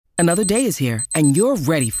Another day is here, and you're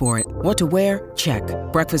ready for it. What to wear? Check.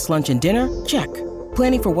 Breakfast, lunch, and dinner? Check.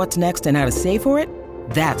 Planning for what's next and how to save for it?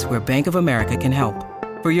 That's where Bank of America can help.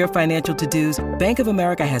 For your financial to-dos, Bank of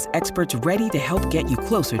America has experts ready to help get you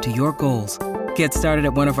closer to your goals. Get started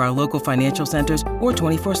at one of our local financial centers or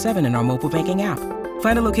 24/7 in our mobile banking app.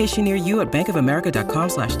 Find a location near you at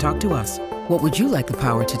bankofamerica.com/talktous. What would you like the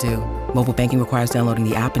power to do? Mobile banking requires downloading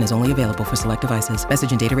the app and is only available for select devices.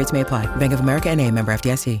 Message and data rates may apply. Bank of America N.A., member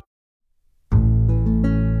FDIC.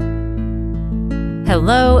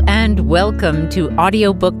 Hello and welcome to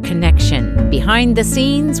Audiobook Connection, behind the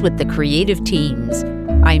scenes with the creative teams.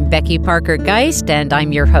 I'm Becky Parker Geist and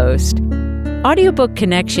I'm your host. Audiobook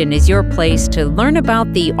Connection is your place to learn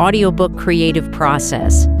about the audiobook creative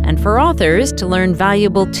process and for authors to learn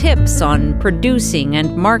valuable tips on producing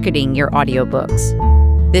and marketing your audiobooks.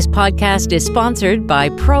 This podcast is sponsored by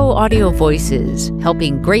Pro Audio Voices,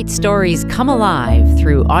 helping great stories come alive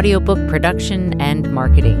through audiobook production and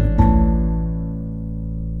marketing.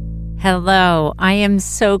 Hello, I am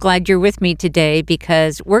so glad you're with me today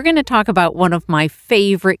because we're going to talk about one of my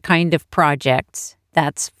favorite kind of projects.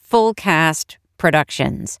 That's full cast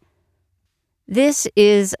productions. This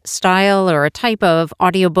is style or a type of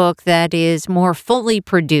audiobook that is more fully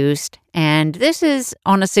produced, and this is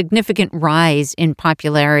on a significant rise in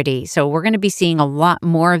popularity. So we're going to be seeing a lot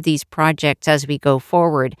more of these projects as we go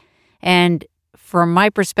forward. And from my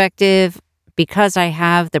perspective, because I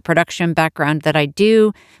have the production background that I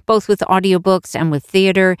do, both with audiobooks and with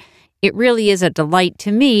theater, it really is a delight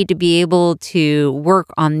to me to be able to work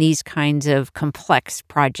on these kinds of complex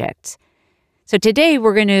projects. So today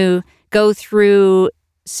we're going to go through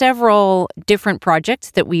several different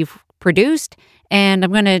projects that we've produced, and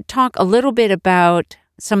I'm going to talk a little bit about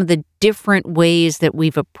some of the different ways that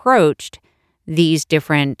we've approached these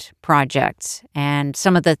different projects and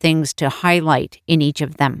some of the things to highlight in each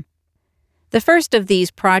of them. The first of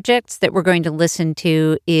these projects that we're going to listen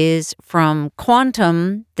to is from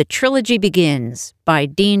Quantum, The Trilogy Begins by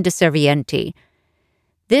Dean DeServienti.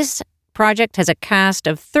 This project has a cast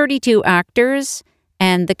of 32 actors,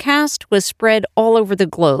 and the cast was spread all over the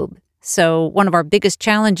globe. So one of our biggest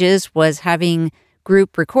challenges was having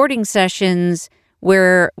group recording sessions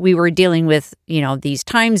where we were dealing with, these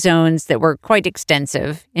time zones that were quite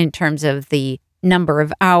extensive in terms of the number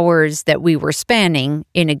of hours that we were spanning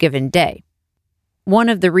in a given day. One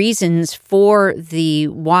of the reasons for the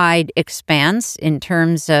wide expanse in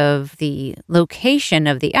terms of the location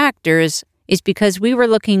of the actors is because we were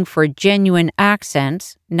looking for genuine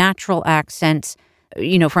accents, natural accents,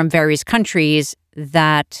 from various countries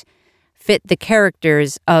that fit the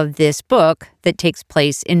characters of this book that takes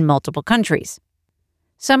place in multiple countries.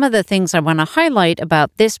 Some of the things I want to highlight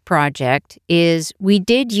about this project is we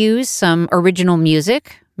did use some original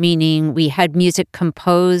music, meaning we had music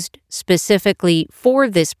composed specifically for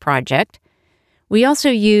this project. We also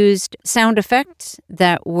used sound effects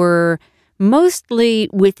that were mostly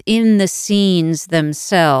within the scenes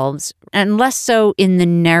themselves and less so in the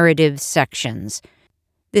narrative sections.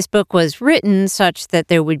 This book was written such that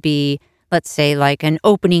there would be, let's say, like an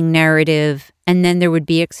opening narrative, and then there would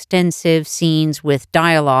be extensive scenes with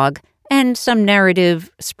dialogue and some narrative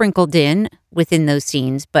sprinkled in within those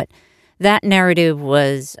scenes, but that narrative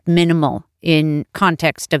was minimal in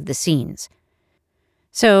context of the scenes.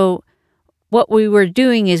 So what we were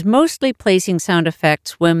doing is mostly placing sound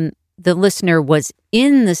effects when the listener was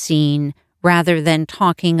in the scene rather than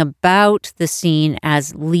talking about the scene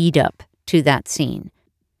as lead up to that scene.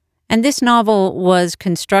 And this novel was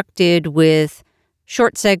constructed with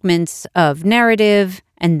short segments of narrative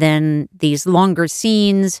and then these longer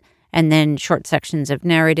scenes and then short sections of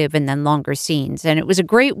narrative and then longer scenes. And it was a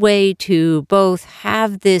great way to both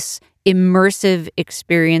have this immersive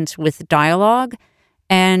experience with dialogue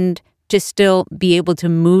and to still be able to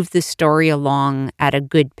move the story along at a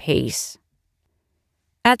good pace.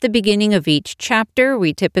 At the beginning of each chapter,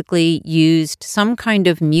 we typically used some kind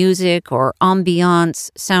of music or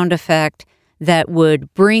ambiance sound effect that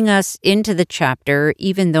would bring us into the chapter,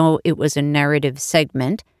 even though it was a narrative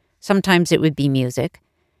segment. Sometimes it would be music.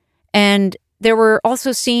 And there were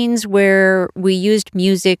also scenes where we used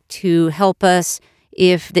music to help us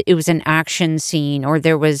if it was an action scene or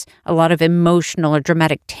there was a lot of emotional or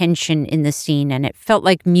dramatic tension in the scene, and it felt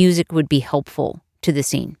like music would be helpful to the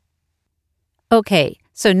scene. Okay,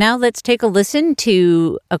 so now let's take a listen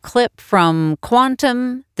to a clip from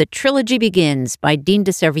Quantum, The Trilogy Begins by Dean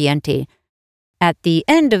DeServienti. At the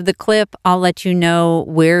end of the clip, I'll let you know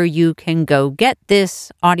where you can go get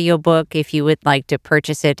this audiobook if you would like to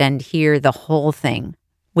purchase it and hear the whole thing,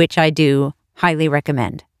 which I do highly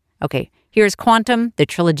recommend. Okay, here's Quantum, The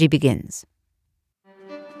Trilogy Begins.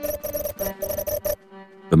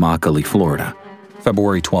 Immokalee, Florida,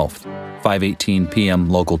 February 12th, 5:18 p.m.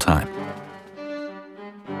 local time.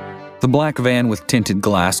 The black van with tinted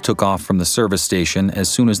glass took off from the service station as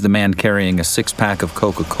soon as the man carrying a six-pack of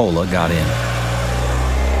Coca-Cola got in.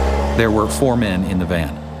 There were 4 men in the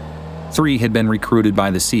van. 3 had been recruited by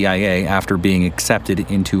the CIA after being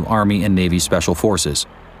accepted into Army and Navy Special Forces.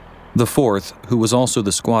 The 4th, who was also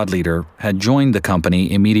the squad leader, had joined the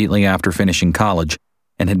company immediately after finishing college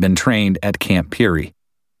and had been trained at Camp Peary,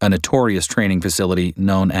 a notorious training facility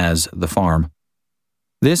known as the Farm.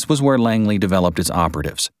 This was where Langley developed its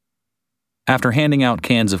operatives. After handing out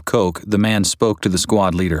cans of Coke, the man spoke to the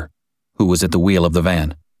squad leader, who was at the wheel of the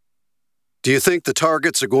van. Do you think the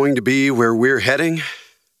targets are going to be where we're heading?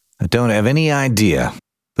 I don't have any idea.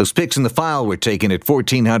 Those pics in the file were taken at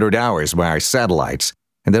 1400 hours by our satellites,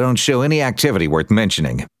 and they don't show any activity worth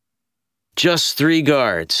mentioning. Just 3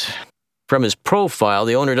 guards. From his profile,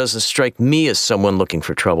 the owner doesn't strike me as someone looking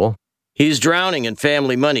for trouble. He's drowning in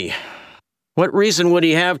family money. What reason would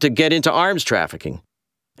he have to get into arms trafficking?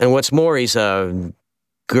 And what's more, he's a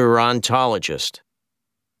gerontologist.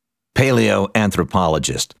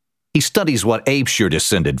 Paleoanthropologist. He studies what apes you're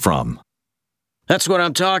descended from. That's what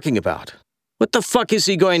I'm talking about. What the fuck is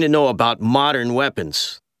he going to know about modern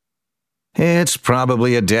weapons? It's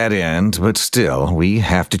probably a dead end, but still, we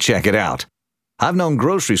have to check it out. I've known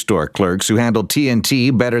grocery store clerks who handle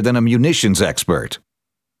TNT better than a munitions expert.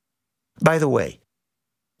 By the way,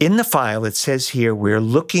 in the file it says here we're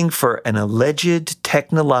looking for an alleged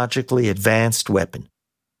technologically advanced weapon,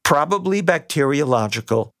 probably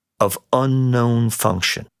bacteriological, of unknown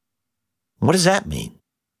function. What does that mean?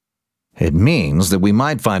 It means that we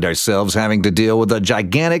might find ourselves having to deal with a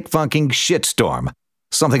gigantic fucking shitstorm,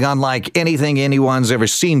 something unlike anything anyone's ever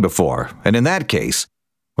seen before, and in that case,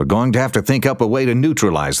 we're going to have to think up a way to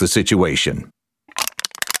neutralize the situation.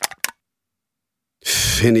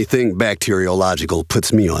 Anything bacteriological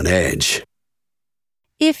puts me on edge.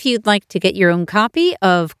 If you'd like to get your own copy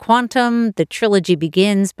of Quantum, The Trilogy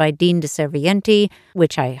Begins by Dean DeServienti,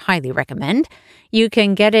 which I highly recommend, you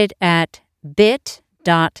can get it at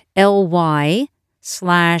bit.ly/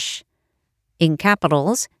 in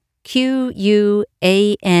capitals, QUANTU,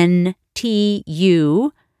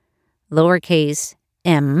 lowercase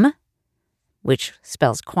m, which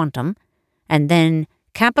spells quantum, and then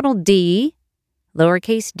capital D,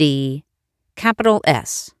 lowercase d, capital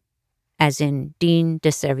S, as in Dean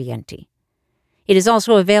DeServienti. It is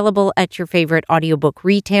also available at your favorite audiobook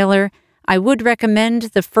retailer. I would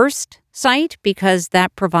recommend the first site because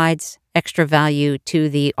that provides extra value to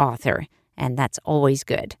the author, and that's always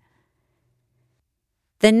good.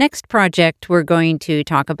 The next project we're going to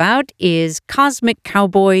talk about is Cosmic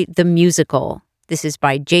Cowboy the Musical. This is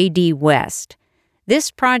by J.D. West.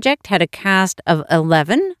 This project had a cast of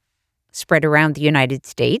 11 spread around the United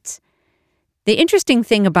States. The interesting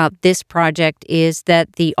thing about this project is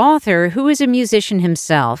that the author, who is a musician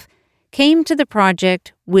himself, came to the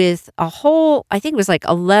project with a whole, I think it was like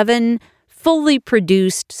 11 fully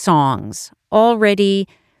produced songs, already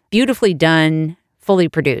beautifully done, fully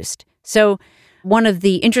produced. So one of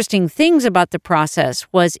the interesting things about the process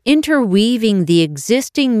was interweaving the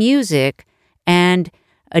existing music and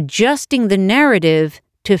adjusting the narrative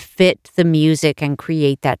to fit the music and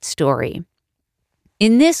create that story.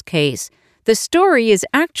 In this case, the story is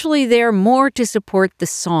actually there more to support the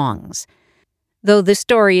songs, though the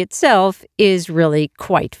story itself is really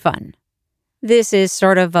quite fun. This is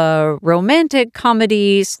sort of a romantic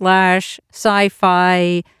comedy /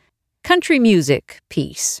 sci-fi country music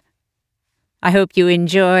piece. I hope you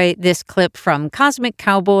enjoy this clip from Cosmic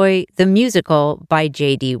Cowboy the Musical by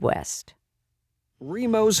J.D. West.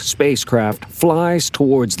 Remo's spacecraft flies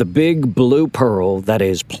towards the big blue pearl that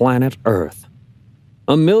is planet Earth.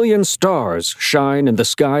 1 million stars shine in the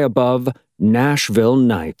sky above Nashville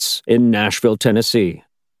Nights in Nashville, Tennessee.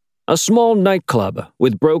 A small nightclub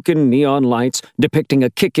with broken neon lights depicting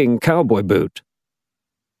a kicking cowboy boot.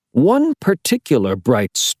 One particular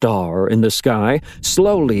bright star in the sky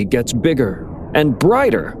slowly gets bigger and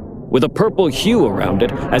brighter with a purple hue around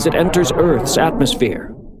it as it enters Earth's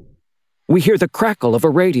atmosphere. We hear the crackle of a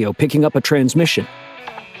radio picking up a transmission.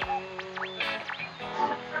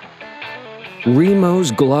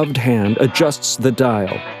 Remo's gloved hand adjusts the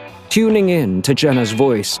dial, tuning in to Jenna's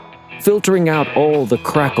voice, filtering out all the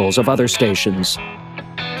crackles of other stations.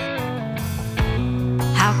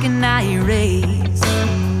 How can I erase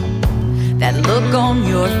that look on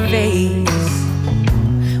your face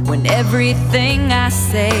when everything I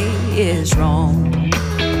say is wrong?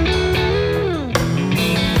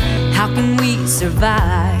 How can we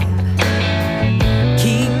survive,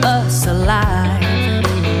 keep us alive?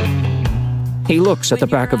 He looks at the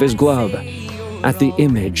back of his glove, at the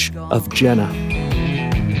image of Jenna.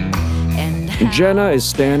 Jenna is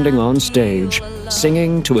standing on stage,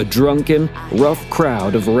 singing to a drunken, rough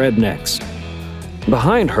crowd of rednecks.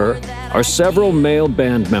 Behind her are several male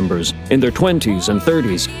band members in their 20s and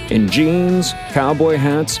 30s in jeans, cowboy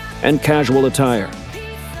hats, and casual attire.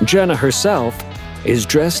 Jenna herself is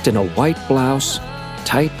dressed in a white blouse,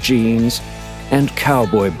 tight jeans, and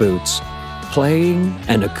cowboy boots, playing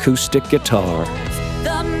an acoustic guitar.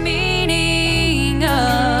 The meaning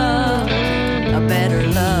of a better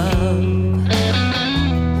love.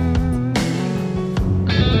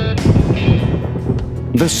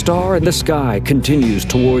 The star in the sky continues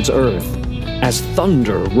towards Earth as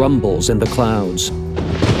thunder rumbles in the clouds.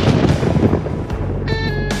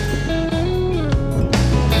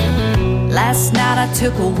 Last night I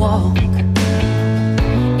took a walk.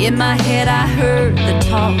 In my head I heard the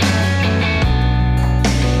talk.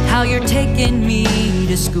 How you're taking me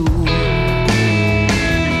to school.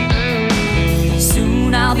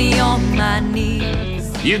 Soon I'll be on my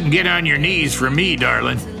knees. You can get on your knees for me,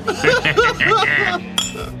 darling.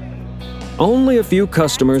 Only a few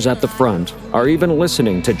customers at the front are even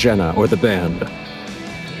listening to Jenna or the band.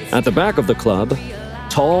 At the back of the club,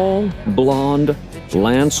 tall, blonde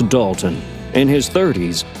Lance Dalton, in his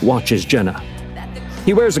 30s, watches Jenna.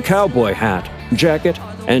 He wears a cowboy hat, jacket,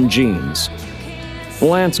 and jeans.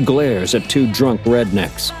 Lance glares at two drunk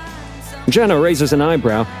rednecks. Jenna raises an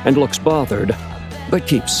eyebrow and looks bothered, but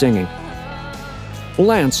keeps singing.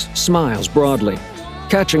 Lance smiles broadly,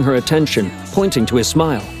 catching her attention, pointing to his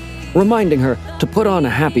smile, reminding her to put on a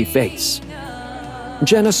happy face.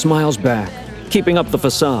 Jenna smiles back, keeping up the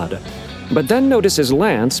facade, but then notices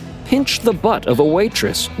Lance pinch the butt of a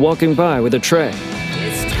waitress walking by with a tray.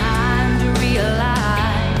 It's time to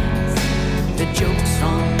realize the joke's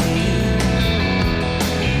on me.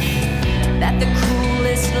 That the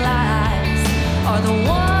cruelest lies are the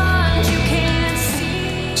ones you can't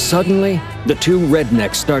see. Suddenly, the two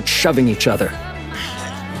rednecks start shoving each other.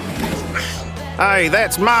 Hey,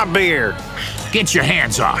 that's my beer. Get your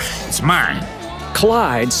hands off. It's mine.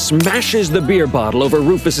 Clyde smashes the beer bottle over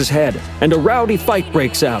Rufus's head, and a rowdy fight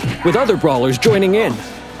breaks out, with other brawlers joining in.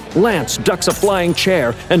 Lance ducks a flying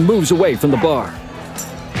chair and moves away from the bar.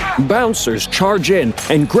 Bouncers charge in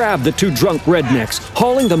and grab the two drunk rednecks,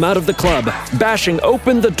 hauling them out of the club, bashing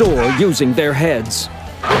open the door using their heads.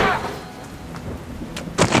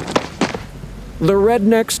 The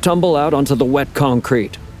rednecks tumble out onto the wet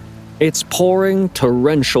concrete. It's pouring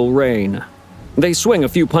torrential rain. They swing a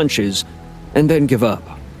few punches and then give up.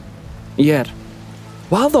 Yet,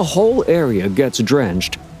 while the whole area gets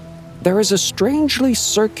drenched, there is a strangely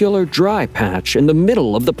circular dry patch in the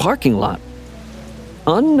middle of the parking lot.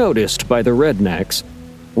 Unnoticed by the rednecks,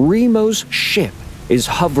 Remo's ship is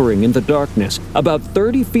hovering in the darkness about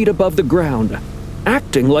 30 feet above the ground,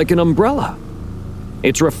 acting like an umbrella.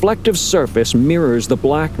 Its reflective surface mirrors the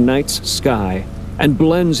black night's sky and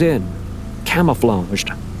blends in,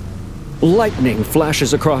 camouflaged. Lightning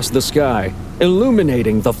flashes across the sky,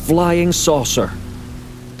 illuminating the flying saucer.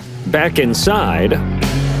 Back inside,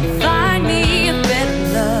 Find me a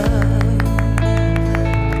better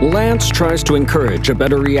love. Lance tries to encourage a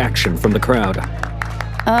better reaction from the crowd.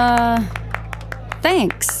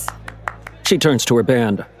 Thanks. She turns to her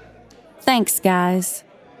band. Thanks, guys.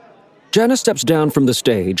 Jenna steps down from the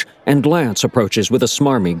stage, and Lance approaches with a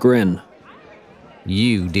smarmy grin.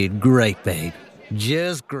 You did great, babe.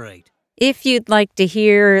 Just great. If you'd like to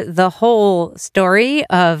hear the whole story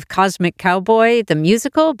of Cosmic Cowboy, the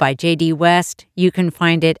musical by J.D. West, you can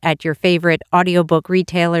find it at your favorite audiobook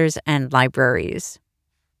retailers and libraries.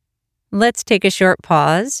 Let's take a short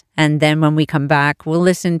pause, and then when we come back, we'll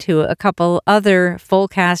listen to a couple other full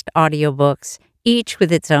cast audiobooks, each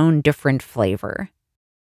with its own different flavor.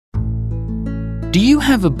 Do you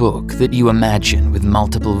have a book that you imagine with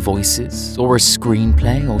multiple voices, or a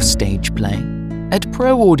screenplay or stage play? At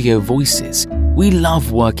Pro Audio Voices, we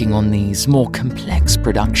love working on these more complex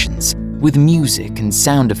productions with music and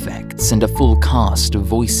sound effects and a full cast of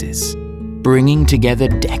voices. Bringing together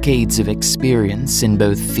decades of experience in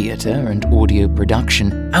both theatre and audio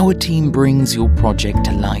production, our team brings your project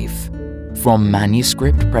to life. From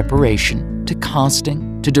manuscript preparation to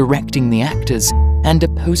casting to directing the actors and a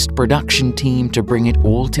post-production team to bring it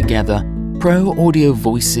all together, Pro Audio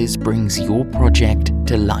Voices brings your project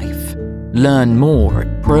to life. Learn more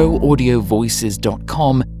at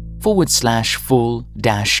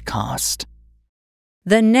proaudiovoices.com/full-cast.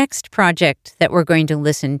 The next project that we're going to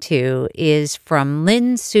listen to is from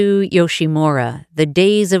Lin Sue Yoshimura, The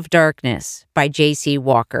Days of Darkness by J.C.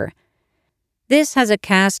 Walker. This has a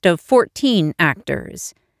cast of 14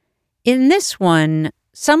 actors. In this one,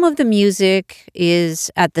 some of the music is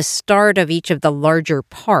at the start of each of the larger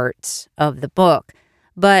parts of the book,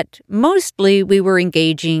 but mostly we were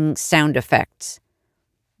engaging sound effects.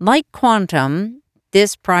 Like Quantum,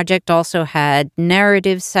 this project also had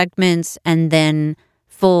narrative segments and then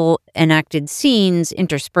full enacted scenes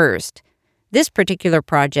interspersed. This particular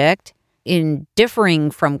project, in differing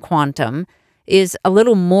from Quantum, is a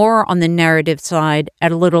little more on the narrative side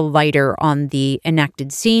and a little lighter on the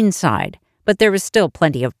enacted scene side, but there was still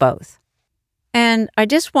plenty of both. And I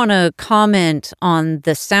just want to comment on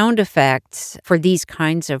the sound effects for these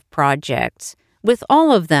kinds of projects. With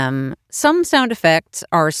all of them, some sound effects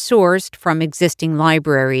are sourced from existing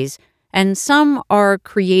libraries, and some are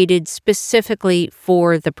created specifically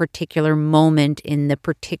for the particular moment in the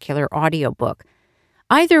particular audiobook.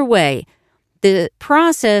 Either way, the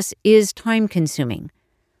process is time-consuming.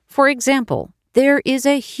 For example, there is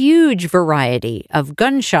a huge variety of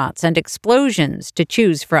gunshots and explosions to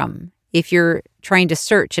choose from if you're trying to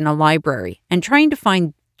search in a library, and trying to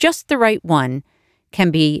find just the right one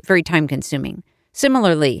can be very time-consuming.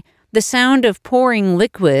 Similarly, the sound of pouring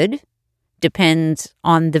liquid depends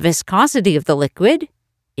on the viscosity of the liquid.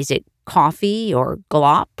 Is it coffee or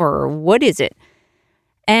glop or what is it?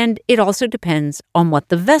 And it also depends on what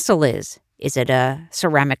the vessel is. Is it a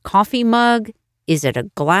ceramic coffee mug? Is it a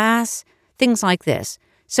glass? Things like this.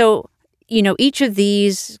 So, each of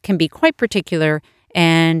these can be quite particular,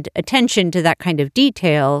 and attention to that kind of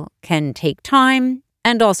detail can take time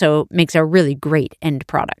and also makes a really great end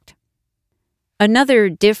product. Another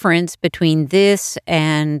difference between this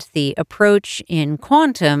and the approach in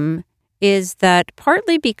Quantum is that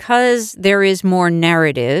partly because there is more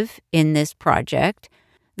narrative in this project,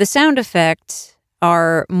 the sound effects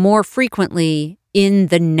are more frequently in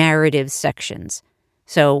the narrative sections.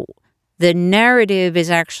 So the narrative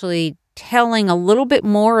is actually telling a little bit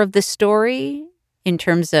more of the story in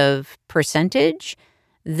terms of percentage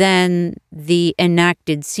than the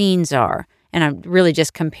enacted scenes are. And I'm really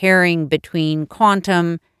just comparing between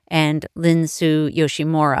Quantum and Linsu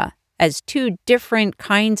Yoshimura as two different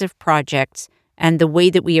kinds of projects, and the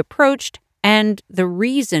way that we approached and the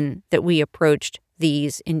reason that we approached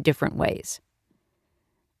these in different ways.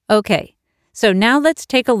 Okay, so now let's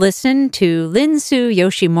take a listen to Linsu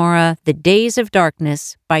Yoshimura, The Days of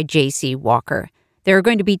Darkness by J.C. Walker. There are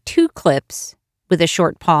going to be 2 clips with a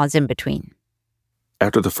short pause in between.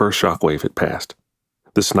 After the first shockwave had passed,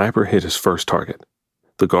 the sniper hit his first target,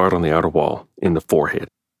 the guard on the outer wall, in the forehead.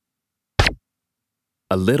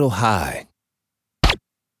 A little high.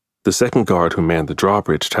 The second guard who manned the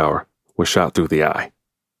drawbridge tower was shot through the eye.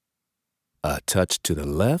 A touch to the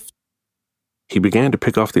left. He began to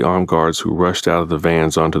pick off the armed guards who rushed out of the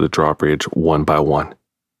vans onto the drawbridge one by one.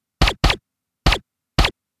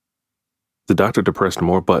 The doctor depressed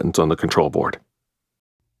more buttons on the control board.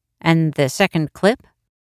 And the second clip?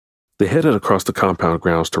 They headed across the compound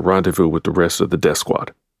grounds to rendezvous with the rest of the death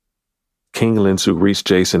squad. King Linsu reached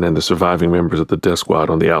Jason and the surviving members of the death squad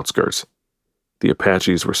on the outskirts. The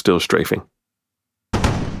Apaches were still strafing.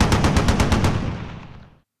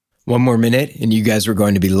 1 more minute and you guys were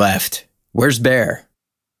going to be left. Where's Bear?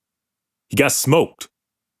 He got smoked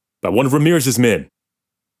by one of Ramirez's men.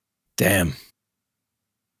 Damn.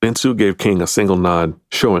 Linsu gave King a single nod,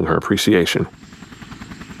 showing her appreciation.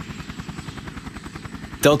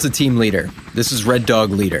 Delta Team Leader, this is Red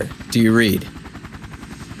Dog Leader. Do you read?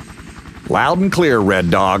 Loud and clear,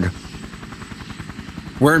 Red Dog.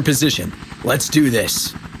 We're in position. Let's do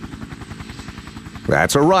this.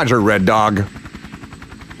 That's a Roger, Red Dog.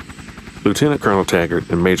 Lieutenant Colonel Taggart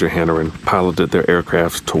and Major Hanneran piloted their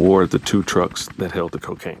aircrafts toward the 2 trucks that held the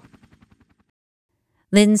cocaine.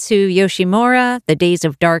 Linsu Yoshimura, The Days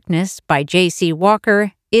of Darkness by J.C.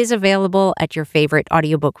 Walker is available at your favorite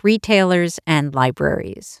audiobook retailers and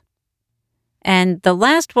libraries. And the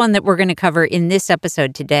last one that we're going to cover in this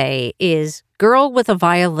episode today is Girl with a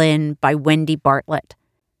Violin by Wendy Bartlett.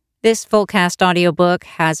 This full cast audiobook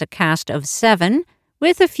has a cast of 7,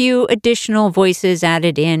 with a few additional voices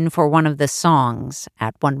added in for one of the songs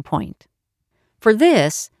at one point. For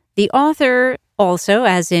this, the author, also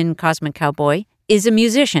as in Cosmic Cowboy, is a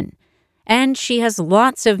musician, and she has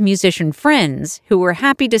lots of musician friends who were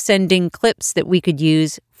happy to send in clips that we could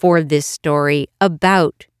use for this story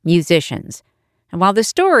about musicians. And while the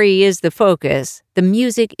story is the focus, the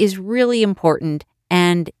music is really important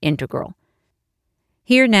and integral.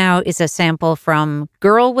 Here now is a sample from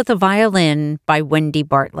Girl with a Violin by Wendy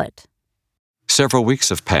Bartlett. Several weeks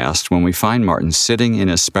have passed when we find Martin sitting in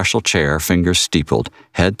his special chair, fingers steepled,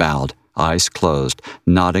 head bowed, eyes closed,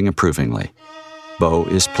 nodding approvingly. Bo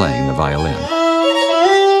is playing the violin.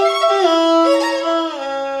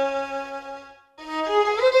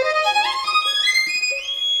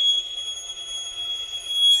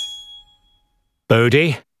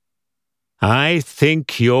 Bodhi. I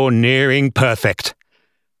think you're nearing perfect.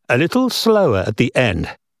 A little slower at the end.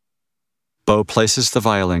 Bo places the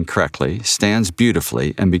violin correctly, stands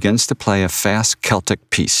beautifully, and begins to play a fast Celtic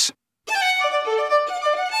piece.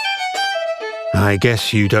 I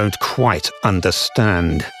guess you don't quite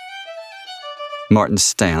understand. Martin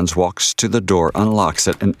stands, walks to the door, unlocks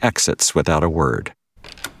it, and exits without a word.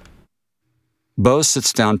 Bo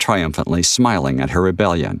sits down triumphantly, smiling at her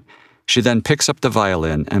rebellion. She then picks up the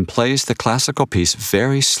violin and plays the classical piece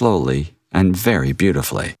very slowly and very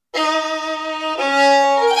beautifully.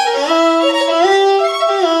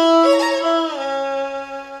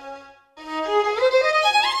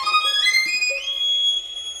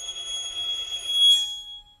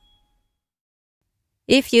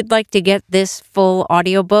 If you'd like to get this full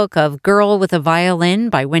audiobook of Girl with a Violin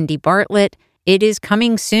by Wendy Bartlett, it is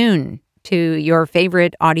coming soon to your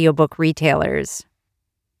favorite audiobook retailers.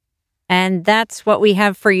 And that's what we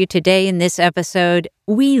have for you today in this episode.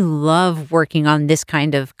 We love working on this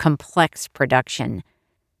kind of complex production.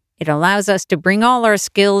 It allows us to bring all our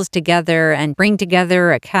skills together and bring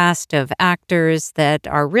together a cast of actors that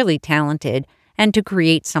are really talented and to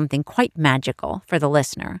create something quite magical for the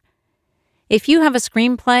listener. If you have a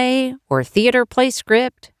screenplay or theater play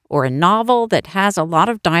script or a novel that has a lot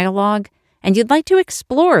of dialogue and you'd like to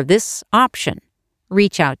explore this option,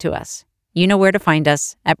 reach out to us. You know where to find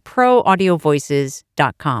us at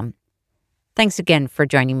proaudiovoices.com. Thanks again for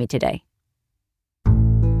joining me today.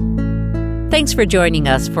 Thanks for joining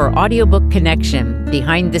us for Audiobook Connection,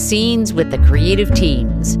 behind the scenes with the creative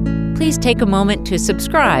teams. Please take a moment to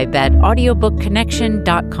subscribe at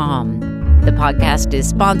audiobookconnection.com. The podcast is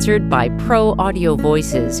sponsored by Pro Audio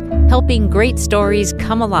Voices, helping great stories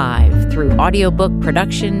come alive through audiobook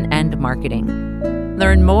production and marketing.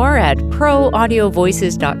 Learn more at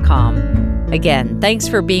proaudiovoices.com. Again, thanks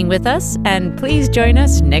for being with us, and please join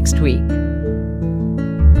us next week.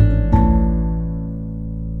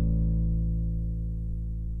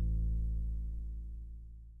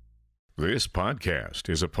 This podcast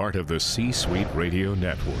is a part of the C-Suite Radio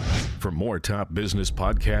Network. For more top business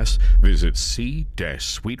podcasts, visit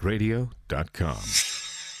c-suiteradio.com.